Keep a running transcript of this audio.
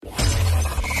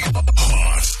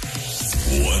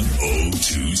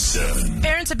1027.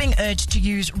 Parents are being urged to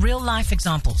use real-life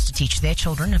examples to teach their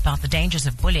children about the dangers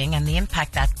of bullying and the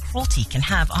impact that cruelty can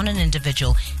have on an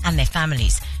individual and their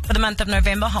families. For the month of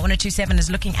November, Hot 1027 is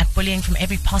looking at bullying from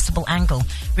every possible angle.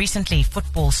 Recently,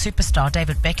 football superstar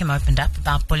David Beckham opened up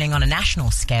about bullying on a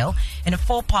national scale in a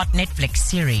 4-part Netflix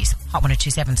series. Hot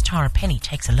 1027's Tara Penny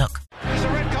takes a look. There's a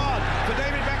red card for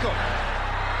David Beckham.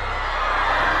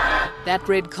 That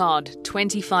red card,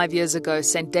 25 years ago,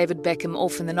 sent David Beckham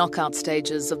off in the knockout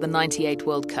stages of the '98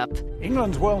 World Cup.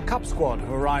 England's World Cup squad have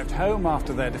arrived home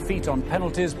after their defeat on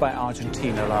penalties by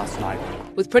Argentina last night.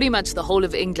 With pretty much the whole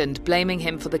of England blaming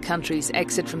him for the country's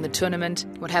exit from the tournament,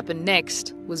 what happened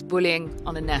next was bullying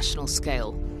on a national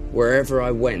scale. Wherever I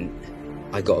went,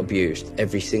 I got abused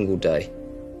every single day.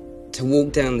 To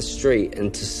walk down the street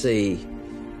and to see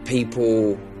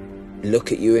people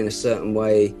look at you in a certain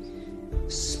way,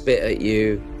 spit at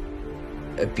you,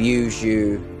 abuse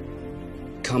you,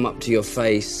 come up to your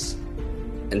face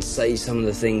and say some of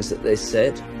the things that they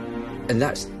said. And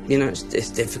that's, it's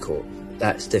difficult.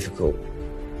 That's difficult.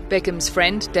 Beckham's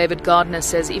friend, David Gardner,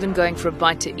 says even going for a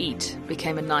bite to eat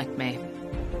became a nightmare.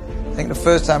 I think the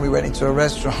first time we went into a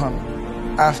restaurant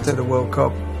after the World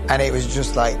Cup, and it was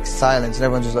just like silence, and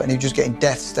everyone just and you're just getting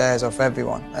death stares off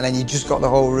everyone. And then you just got the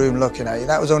whole room looking at you.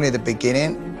 That was only the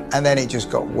beginning, and then it just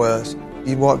got worse.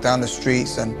 You'd walk down the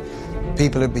streets and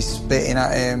people would be spitting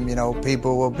at him,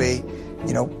 people would be,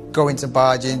 going to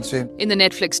barge into him. In the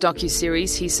Netflix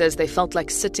docuseries, he says they felt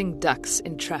like sitting ducks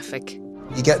in traffic.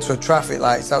 You get to a traffic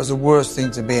lights, that was the worst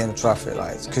thing to be in the traffic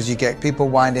lights, because you get people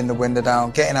winding the window down,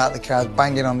 getting out the cars,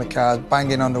 banging on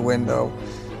the window.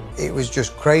 It was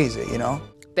just crazy,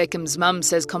 Beckham's mum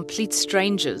says complete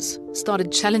strangers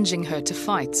started challenging her to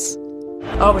fights.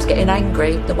 I was getting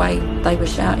angry the way they were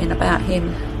shouting about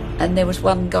him. And there was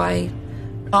one guy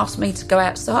asked me to go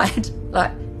outside,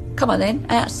 like, come on then,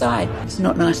 outside. It's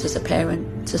not nice as a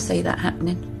parent to see that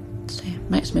happening. So it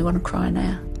makes me want to cry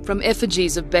now. From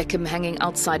effigies of Beckham hanging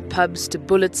outside pubs to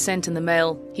bullets sent in the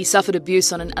mail, he suffered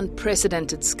abuse on an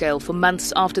unprecedented scale for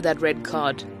months after that red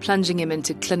card, plunging him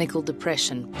into clinical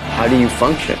depression. How do you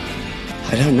function?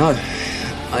 I don't know.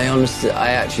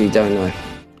 I actually don't know.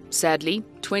 Sadly,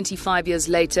 25 years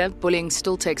later, bullying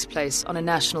still takes place on a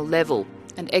national level.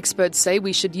 And experts say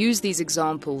we should use these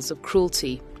examples of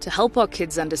cruelty to help our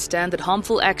kids understand that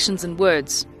harmful actions and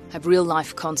words have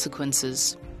real-life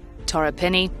consequences. Tara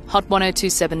Penny, Hot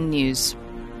 1027 News.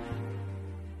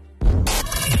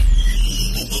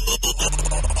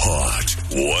 Hot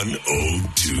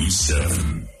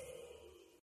 1027.